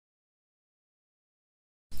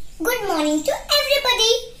Good morning to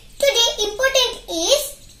everybody. Today important is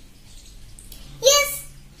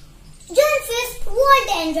June 5th World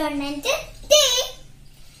Environmental Day.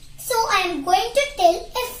 So I am going to tell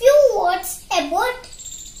a few words about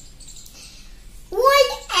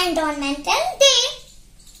World Environmental Day.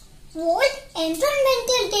 World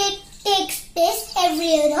Environmental Day takes place every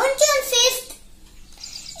year on June 5th.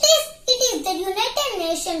 It is the United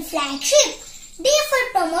Nations flagship day for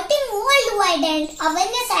promoting worldwide and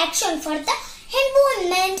awareness action for the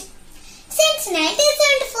environment. Since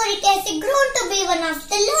 1974, it has grown to be one of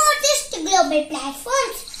the largest global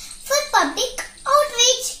platforms for public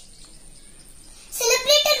outreach,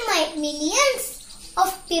 celebrated by millions of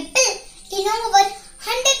people in over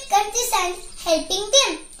 100 countries and helping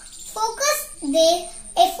them focus their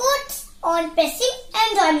efforts on pressing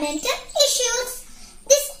environmental issues.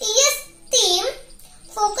 This year's theme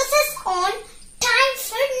focuses on time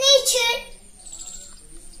for nature.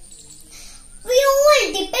 We all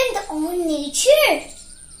depend on nature.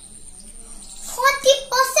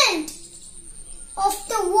 40% of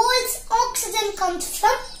the world's oxygen comes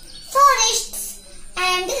from forests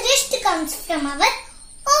and the rest comes from our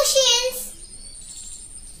oceans.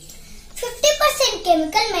 50%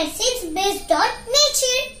 chemical medicines based on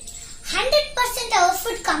nature. 100% our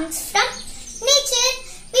food comes from nature.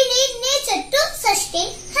 We need nature to sustain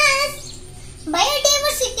us.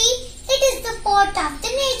 Biodiversity, it is the part of the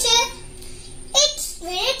nature. Its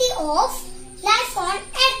variety of life on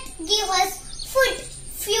earth give us food,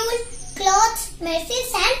 fuel, clothes,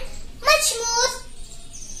 medicines and much more.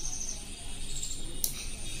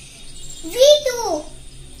 We do.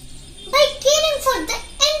 By caring for the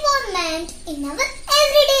environment in our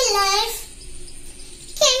everyday life,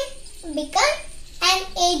 can become an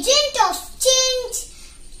agent of change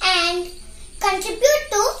and contribute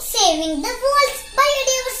to saving the world's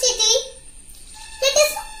biodiversity. Let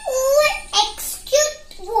us all execute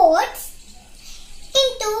words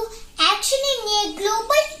into action in a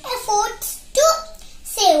global effort to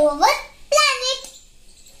save our planet.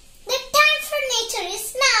 The time for nature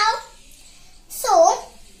is now. So,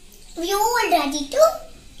 we are all ready to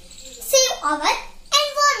save our